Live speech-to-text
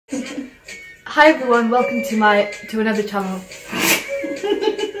Hi everyone, welcome to another channel.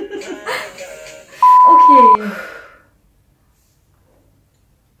 Okay.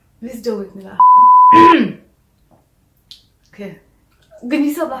 Please don't make me laugh. Okay. Can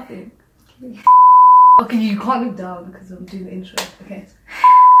you stop laughing? Okay, you can't look down because I'm doing the intro. Okay.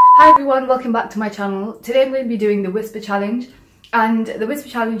 Hi everyone, welcome back to my channel. Today I'm going to be doing the Whisper Challenge. And the Whisper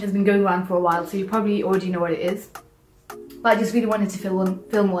Challenge has been going around for a while, so you probably already know what it is. But I just really wanted to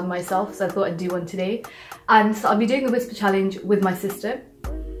film one myself, so I thought I'd do one today. And so I'll be doing the Whisper Challenge with my sister.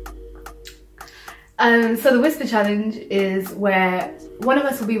 So the Whisper Challenge is where one of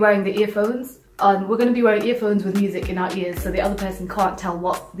us will be wearing the earphones. We're going to be wearing earphones with music in our ears, so the other person can't tell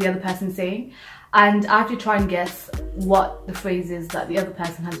what the other person's saying. And I have to try and guess what the phrase is that the other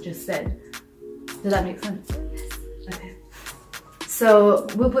person has just said. Does that make sense? Yes. Okay. So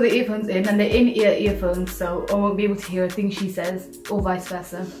we'll put the earphones in, and they're in-ear earphones, so I won't be able to hear a thing she says, or vice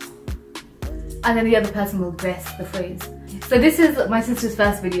versa. And then the other person will guess the phrase. So this is my sister's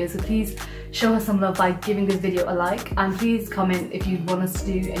first video, so please show her some love by giving this video a like, and please comment if you'd want us to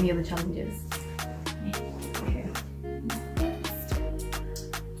do any other challenges. Okay.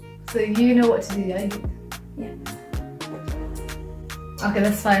 So you know what to do, yeah? Yeah. Okay,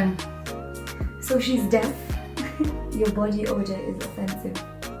 that's fine. So she's deaf. Your body odor is offensive.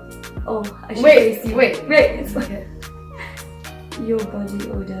 Oh, I should wait. It's okay. Your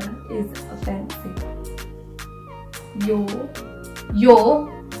body odor is offensive. Your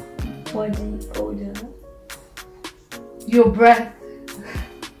body odor. Your breath.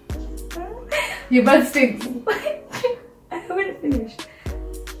 Your breath stinks. I haven't finished.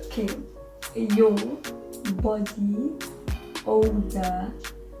 Okay. Your body odor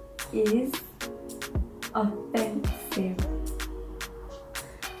is offensive.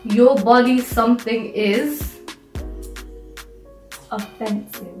 Your body something is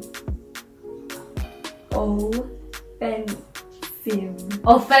offensive.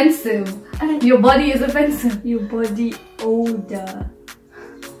 Offensive. Your body is offensive. Your body odor.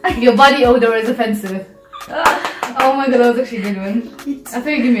 Your body odor is offensive. Oh my god, that was actually a good one. I thought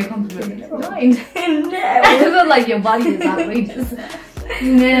you gave me a compliment. Never mind. No. I feel like your body is outrageous.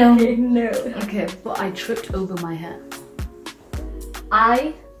 No. No. Okay, but I tripped over my hair.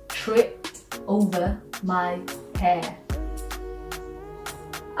 I tripped over my hair.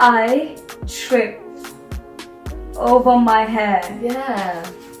 I tripped over my hair. Yeah.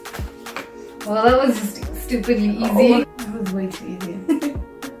 Well, that was just stupidly easy. That was way too easy.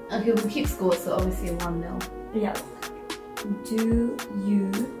 Okay, we'll keep score, so obviously a 1-0. Yeah. Do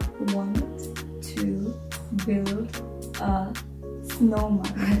you want to build a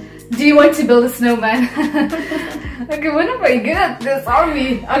snowman? Do you want to build a snowman? Okay, we're not very good at this, are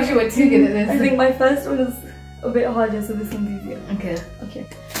we? Actually, we're too good at this. I think my first one is a bit harder, so this one's easier. Okay. Okay.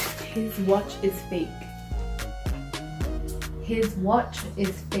 His watch is fake. His watch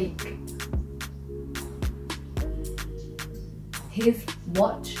is fake. His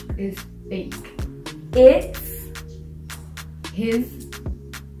watch is fake. It's his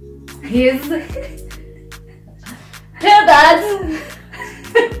Tell Dad.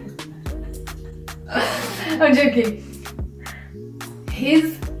 I'm joking.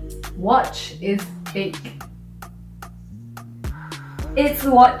 His watch is fake. It's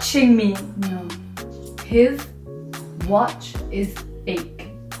watching me. No. His watch is fake.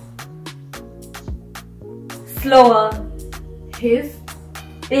 Slower. His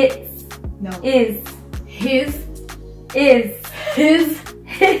It's no. is His is his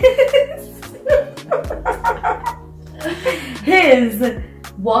his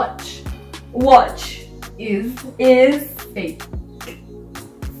watch is is fake.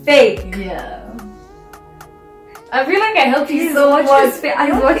 fake. Yeah. I feel like I helped you His so watch much. is fake.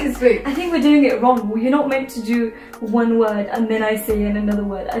 His watch is fake. I think we're doing it wrong. Well, you're not meant to do one word and then I say another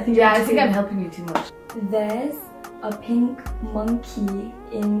word. I think Yeah, I think I'm helping you too much. There's a pink monkey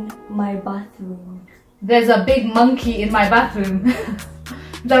in my bathroom. There's a big monkey in my bathroom. Is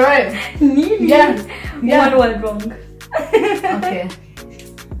that right? Nearly. Yeah. One word wrong. Okay.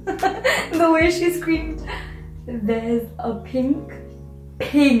 The way she screamed. There's a pink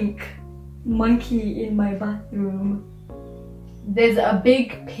monkey in my bathroom. There's a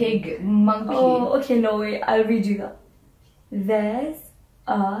big pig monkey. Oh, okay, no wait, I'll redo that. There's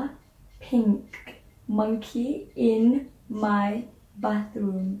a pink monkey in my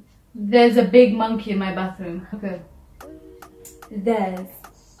bathroom. There's a big monkey in my bathroom. Okay. There's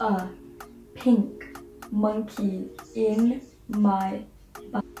a pink monkey in my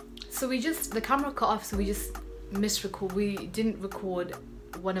bathroom. So the camera cut off, so we just misrecord. We didn't record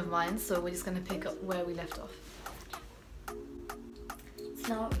one of mine, so we're just gonna pick up where we left off.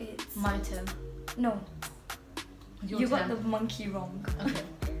 Now it's My turn. No, Your you turn. got the monkey wrong. Okay.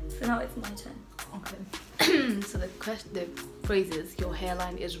 So now it's my turn. Okay. So the phrase is, your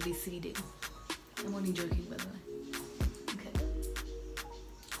hairline is receding. I'm only joking, by the way. Okay.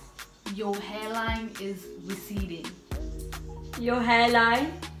 Your hairline is receding. Your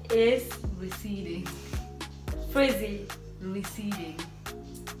hairline is Receding. frizzy. Receding.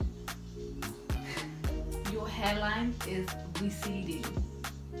 Your hairline is receding.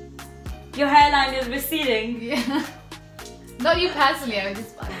 Your hairline is receding. Yeah. Not you personally, I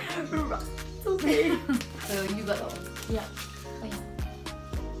just. It's okay. So you got that one. Yeah. Oh,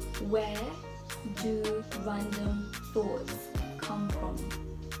 yeah. Where do random thoughts come from?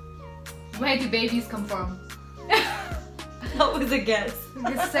 Where do babies come from? That was a guess.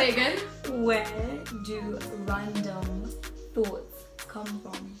 Just say again. Where do random thoughts come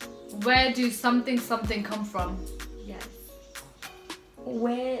from? Where do something come from? Yes.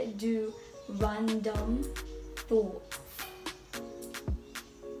 Where do random thoughts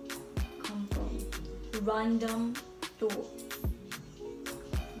come from? Random thoughts.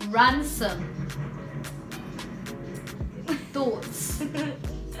 Ransom. Thoughts.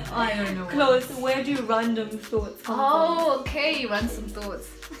 I don't know. Close. Where do random thoughts come Oh, okay. Ransom thoughts.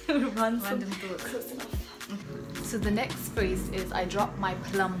 from? Random thoughts. Close enough. So the next phrase is, I dropped my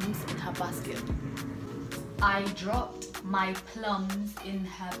plums in her basket. I dropped my plums in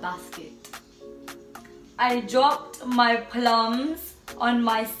her basket. I dropped my plums on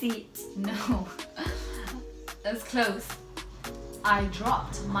my seat. No. That's close. I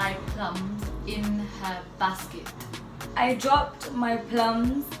dropped my plums in her basket. I dropped my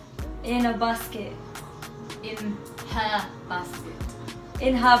plums in a basket. In her basket.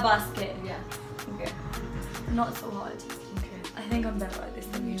 In her basket. Yeah. Okay. Not so hard. Okay. I think I'm better at this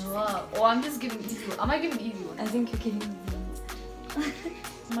than you. You are. Or I'm just giving easy one. Am I giving easy I one? think you're giving me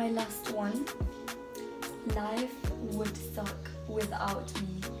my last one. Life would suck without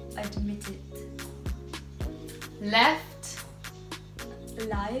me. Admit it. Left.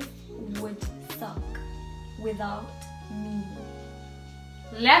 Life would suck without me.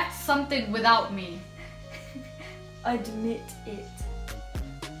 Left something without me. Admit it.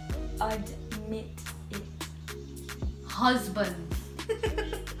 Admit it. Husband.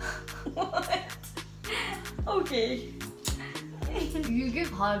 What? Okay. You give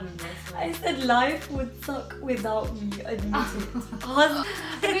hard ones. I said life would suck without me. Admit it.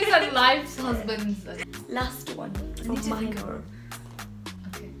 These are life's husbands. Last one need from to my think of girl.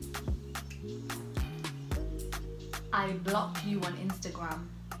 Okay. I blocked you on Instagram.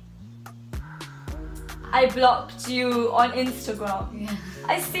 I blocked you on Instagram. Yeah.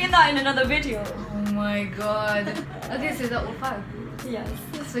 I seen that in another video. Oh my god. Okay, so that all five. Yes.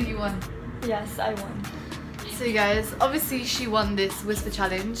 So you won. Yes, I won. So guys, obviously she won this whisper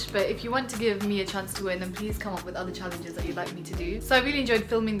challenge, but if you want to give me a chance to win, then please come up with other challenges that you'd like me to do. So I really enjoyed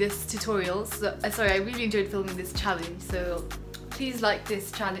filming this tutorial. I really enjoyed filming this challenge. So please like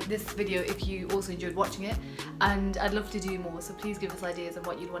this video if you also enjoyed watching it, and I'd love to do more, so please give us ideas of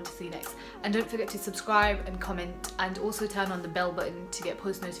what you'd want to see next. And don't forget to subscribe and comment, and also turn on the bell button to get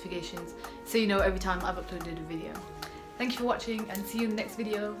post notifications so you know every time I've uploaded a video. Thank you for watching, and see you in the next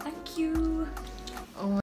video. Thank you.